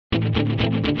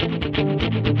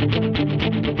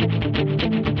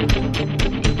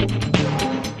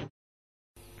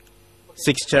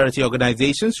6 charity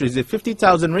organizations received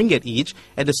 50,000 ringgit each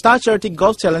at the Star Charity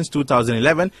Golf Challenge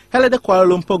 2011 held at the Kuala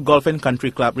Lumpur Golf and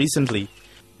Country Club recently.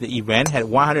 The event had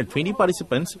 120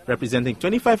 participants representing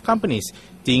 25 companies,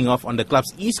 teeing off on the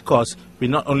club's east coast with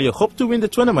not only a hope to win the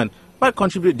tournament but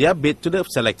contribute their bid to the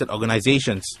selected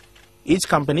organizations. Each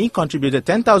company contributed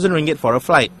 10,000 ringgit for a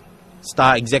flight.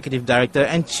 Star Executive Director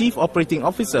and Chief Operating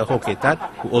Officer Ho Ketat,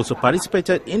 who also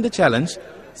participated in the challenge,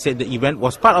 said the event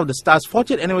was part of the Star's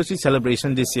 40th anniversary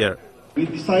celebration this year. We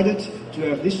decided to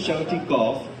have this charity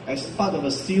golf as part of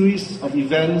a series of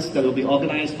events that will be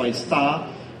organized by Star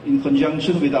in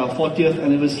conjunction with our 40th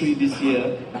anniversary this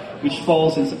year, which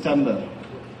falls in September.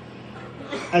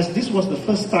 As this was the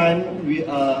first time we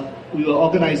were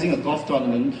organizing a golf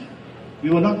tournament,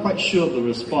 we were not quite sure of the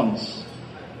response.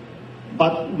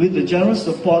 But with the generous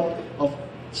support of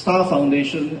Star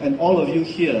Foundation and all of you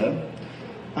here,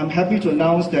 I'm happy to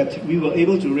announce that we were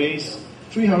able to raise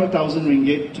 300,000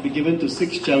 ringgit to be given to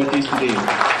 6 charities today.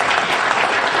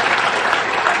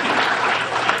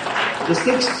 The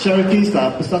 6 charities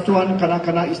are Persatuan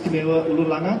Kanak-Kanak Istimewa Ulu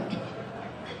Langat,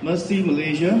 Mercy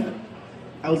Malaysia,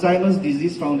 Alzheimer's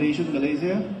Disease Foundation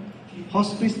Malaysia,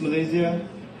 Hospice Malaysia,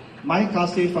 My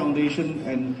Kasih Foundation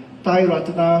and Thai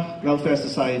Ratana Welfare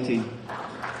Society.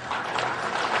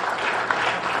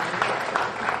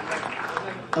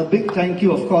 A big thank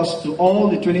you, of course, to all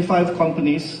the 25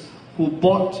 companies who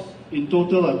bought in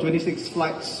total 26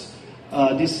 flights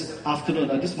this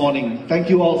morning. Thank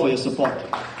you all for your support.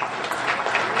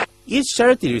 Each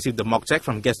charity received the mock check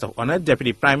from Guest of Honour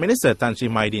Deputy Prime Minister Tan Sri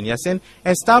Mahyudin Yassin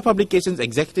and Star Publications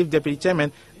Executive Deputy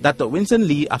Chairman Datuk Winston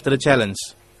Lee after the challenge.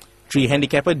 3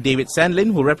 handicapper David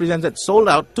Sandlin, who represented Sold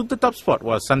Out, took the top spot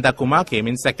while Santa Kumar came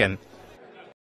in second.